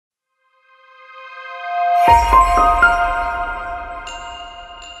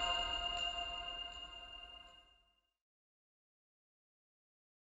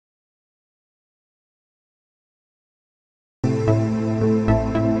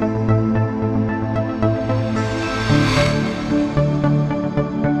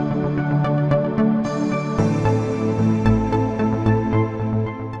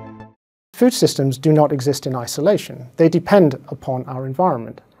Food systems do not exist in isolation. They depend upon our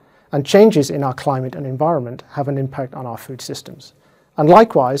environment, and changes in our climate and environment have an impact on our food systems. And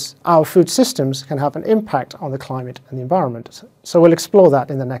likewise, our food systems can have an impact on the climate and the environment. So we'll explore that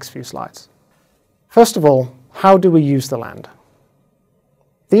in the next few slides. First of all, how do we use the land?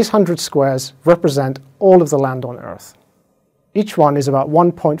 These 100 squares represent all of the land on Earth. Each one is about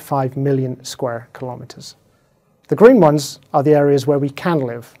 1.5 million square kilometers. The green ones are the areas where we can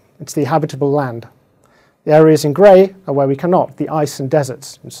live. It's the habitable land. The areas in grey are where we cannot, the ice and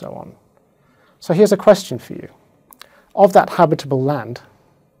deserts and so on. So here's a question for you. Of that habitable land,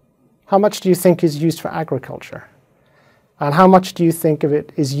 how much do you think is used for agriculture? And how much do you think of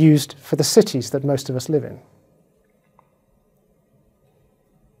it is used for the cities that most of us live in?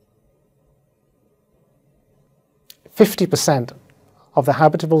 %50 of the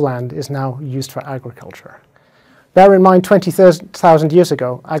habitable land is now used for agriculture. Bear in mind, 20,000 years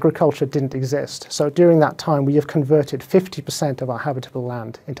ago, agriculture didn't exist. So during that time, we have converted 50% of our habitable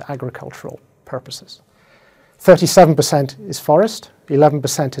land into agricultural purposes. 37% is forest,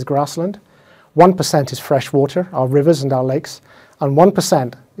 11% is grassland, 1% is fresh water, our rivers and our lakes, and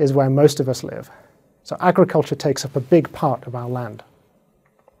 1% is where most of us live. So agriculture takes up a big part of our land.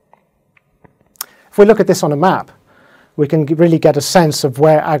 If we look at this on a map, we can really get a sense of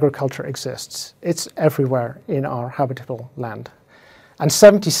where agriculture exists. It's everywhere in our habitable land. And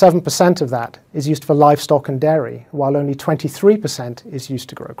 77% of that is used for livestock and dairy, while only 23% is used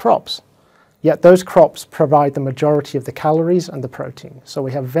to grow crops. Yet those crops provide the majority of the calories and the protein. So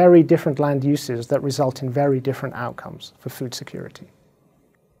we have very different land uses that result in very different outcomes for food security.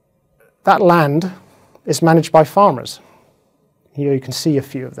 That land is managed by farmers. Here you can see a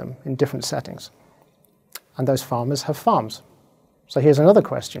few of them in different settings. And those farmers have farms. So here's another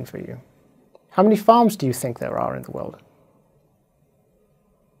question for you. How many farms do you think there are in the world?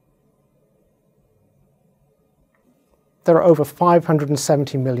 There are over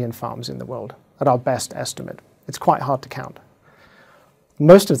 570 million farms in the world, at our best estimate. It's quite hard to count.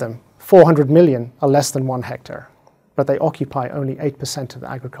 Most of them, 400 million, are less than 1 hectare, but they occupy only 8% of the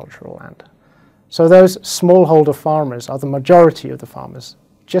agricultural land. So those smallholder farmers are the majority of the farmers,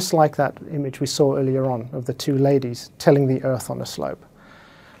 just like that image we saw earlier on of the two ladies tilling the earth on a slope.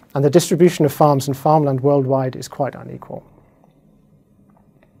 And the distribution of farms and farmland worldwide is quite unequal.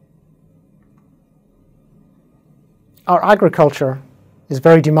 Our agriculture is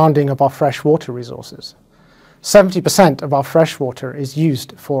very demanding of our fresh water resources. 70% of our fresh water is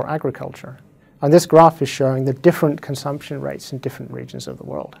used for agriculture. And this graph is showing the different consumption rates in different regions of the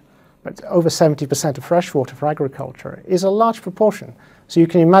world. But over 70% of fresh water for agriculture is a large proportion. So you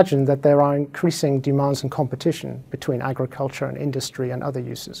can imagine that there are increasing demands and competition between agriculture and industry and other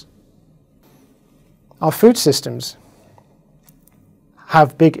uses. Our food systems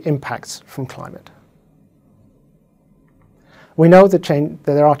have big impacts from climate. We know that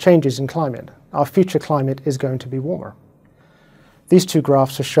there are changes in climate. Our future climate is going to be warmer. These two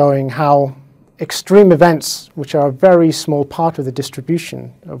graphs are showing how extreme events, which are a very small part of the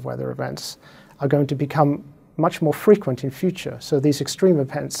distribution of weather events, are going to become much more frequent in future. So these extreme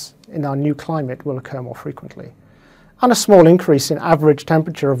events in our new climate will occur more frequently. And a small increase in average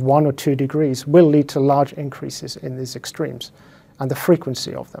temperature of 1 or 2 degrees will lead to large increases in these extremes and the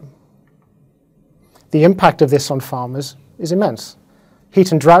frequency of them. The impact of this on farmers is immense.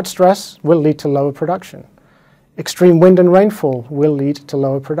 Heat and drought stress will lead to lower production. Extreme wind and rainfall will lead to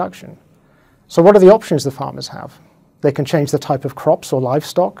lower production. So what are the options the farmers have? They can change the type of crops or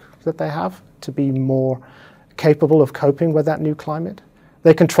livestock that they have to be more capable of coping with that new climate.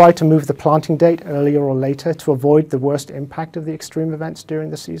 They can try to move the planting date earlier or later to avoid the worst impact of the extreme events during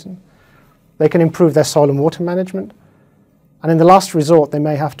the season. They can improve their soil and water management. And in the last resort, they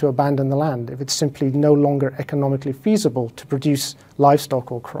may have to abandon the land if it's simply no longer economically feasible to produce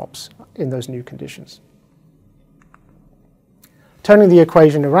livestock or crops in those new conditions. Turning the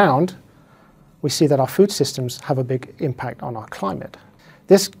equation around, we see that our food systems have a big impact on our climate.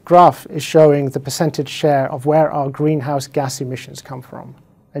 This graph is showing the percentage share of where our greenhouse gas emissions come from.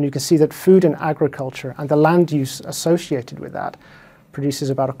 And you can see that food and agriculture and the land use associated with that produces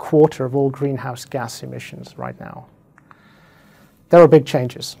about 1/4 of all greenhouse gas emissions right now. There are big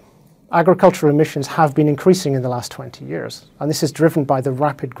changes. Agricultural emissions have been increasing in the last 20 years, and this is driven by the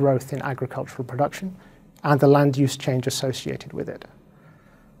rapid growth in agricultural production and the land use change associated with it.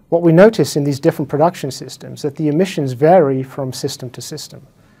 What we notice in these different production systems that the emissions vary from system to system.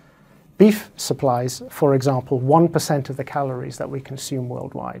 Beef supplies, for example, 1% of the calories that we consume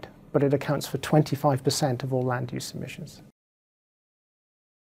worldwide, but it accounts for 25% of all land use emissions.